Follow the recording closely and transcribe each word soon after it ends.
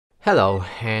Hello,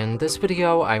 in this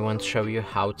video I want to show you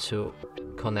how to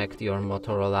connect your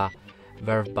Motorola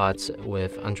Vervebuds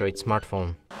with Android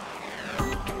smartphone.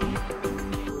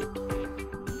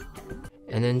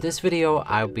 And in this video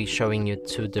I'll be showing you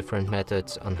two different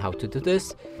methods on how to do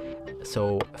this.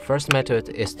 So first method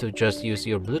is to just use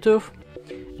your Bluetooth,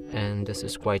 and this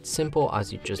is quite simple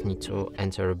as you just need to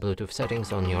enter Bluetooth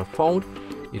settings on your phone.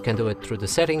 You can do it through the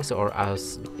settings or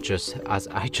as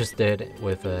I just did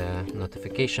with a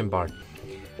notification bar.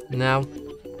 Now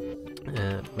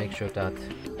make sure that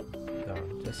they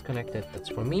are disconnected, that's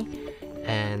for me.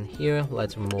 And here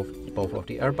let's remove both of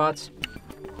the earbuds.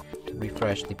 To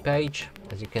refresh the page,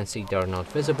 as you can see they are not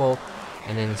visible,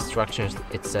 and in instructions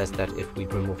it says that if we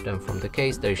remove them from the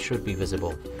case they should be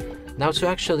visible. Now to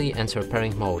actually enter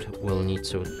pairing mode we'll need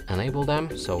to enable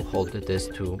them, so hold these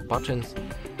two buttons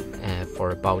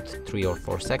for about 3 or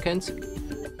 4 seconds.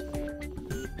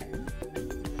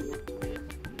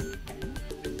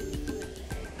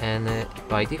 And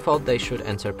by default they should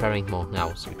enter pairing mode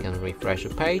now, so we can refresh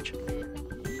the page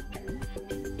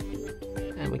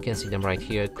and we can see them right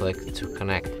here. Click to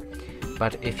connect.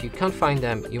 But if you can't find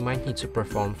them, you might need to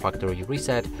perform factory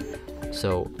reset,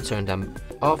 so turn them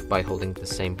off by holding the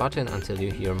same button until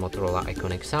you hear Motorola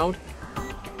iconic sound.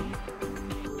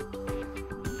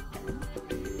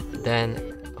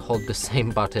 Then hold the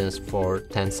same buttons for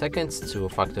 10 seconds to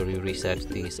factory reset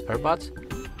these earbuds.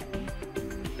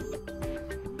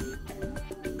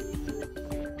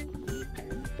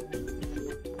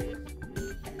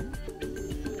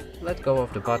 Let go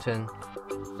of the button.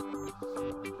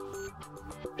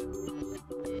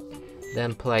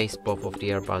 Then place both of the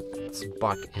earbuds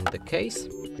back in the case.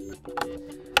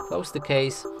 Close the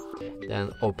case,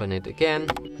 then open it again,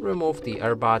 remove the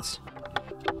earbuds.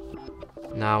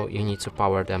 Now you need to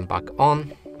power them back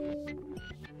on.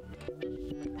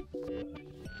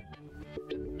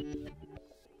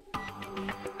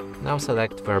 Now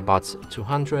select Vervebuds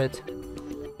 200,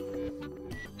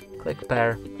 click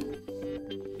pair,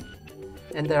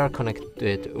 and they are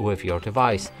connected with your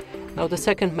device. Now the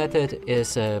second method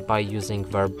is by using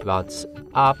Vervebuds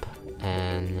app,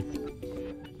 and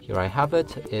here I have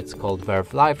it. It's called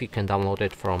Verve Live. You can download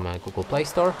it from Google Play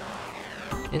Store.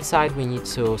 Inside we need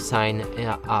to sign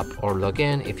up or log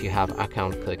in. If you have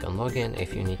account, click on login.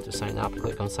 If you need to sign up,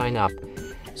 click on sign up.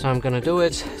 So I'm gonna do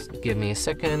it. Give me a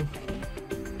second.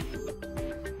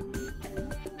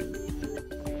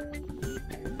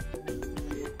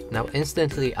 Now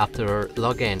instantly after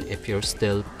login, if you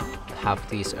still have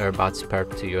these earbuds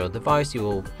paired to your device,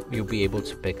 you'll be able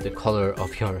to pick the color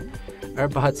of your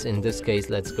earbuds. In this case,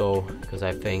 let's go, because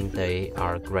I think they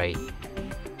are gray.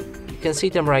 You can see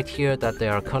them right here that they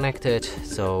are connected,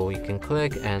 so you can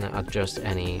click and adjust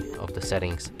any of the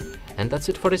settings. And that's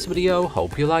it for this video.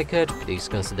 Hope you like it. Please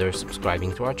consider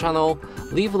subscribing to our channel,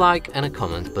 leave a like and a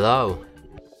comment below.